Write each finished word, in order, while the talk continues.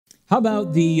How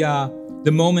about the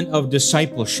moment of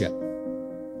discipleship?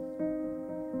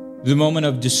 The moment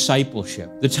of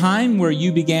discipleship. The time where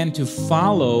you began to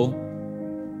follow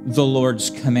the Lord's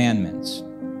commandments.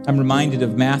 I'm reminded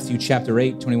of Matthew chapter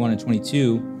 8, 21 and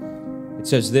 22. It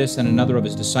says this, and another of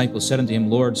his disciples said unto him,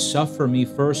 Lord, suffer me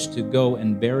first to go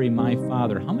and bury my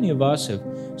father. How many of us have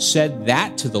said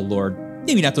that to the Lord?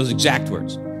 Maybe not those exact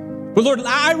words. But Lord,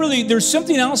 there's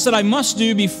something else that I must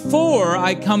do before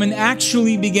I come and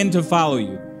actually begin to follow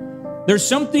you. There's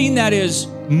something that is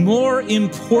more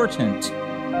important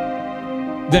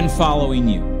than following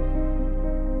you.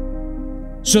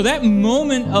 So that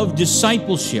moment of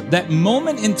discipleship, that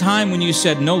moment in time when you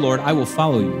said, no, Lord, I will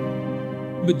follow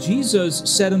you. But Jesus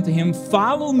said unto him,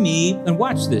 follow me, and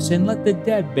watch this, and let the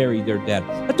dead bury their dead.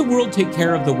 Let the world take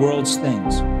care of the world's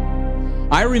things.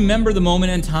 I remember the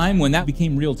moment in time when that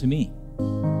became real to me.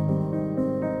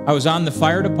 I was on the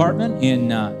fire department in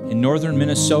northern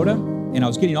Minnesota, and I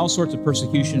was getting all sorts of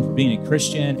persecution for being a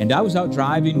Christian. And I was out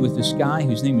driving with this guy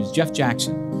whose name is Jeff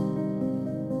Jackson.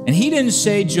 And he didn't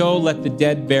say, Joe, let the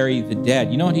dead bury the dead.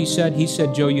 You know what he said? He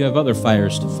said, Joe, you have other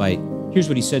fires to fight. Here's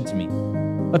what he said to me.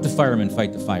 Let the firemen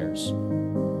fight the fires.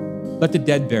 Let the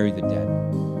dead bury the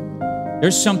dead.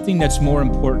 There's something that's more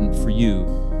important for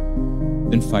you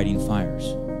than fighting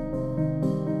fires.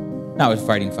 Now, with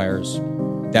fighting fires,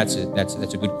 that's a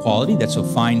good quality. That's a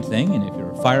fine thing. And if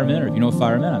you're a fireman or if you know a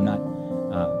fireman, I'm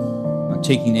not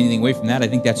taking anything away from that. I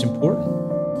think that's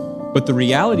important. But the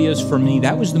reality is, for me,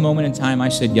 that was the moment in time I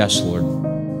said, yes, Lord.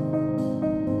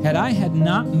 Had I had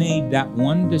not made that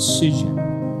one decision,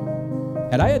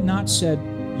 had I had not said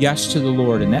yes to the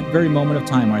Lord in that very moment of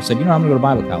time where I said, you know, I'm going to go to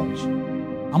Bible college.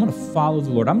 I'm going to follow the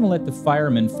Lord. I'm going to let the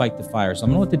firemen fight the fires. I'm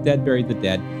going to let the dead bury the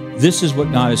dead. This is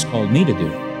what God has called me to do.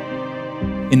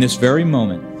 In this very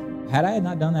moment, had I had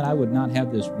not done that, I would not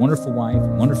have this wonderful wife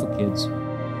and wonderful kids.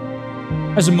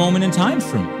 As a moment in time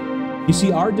for me. You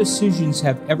see, our decisions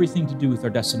have everything to do with our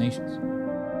destinations.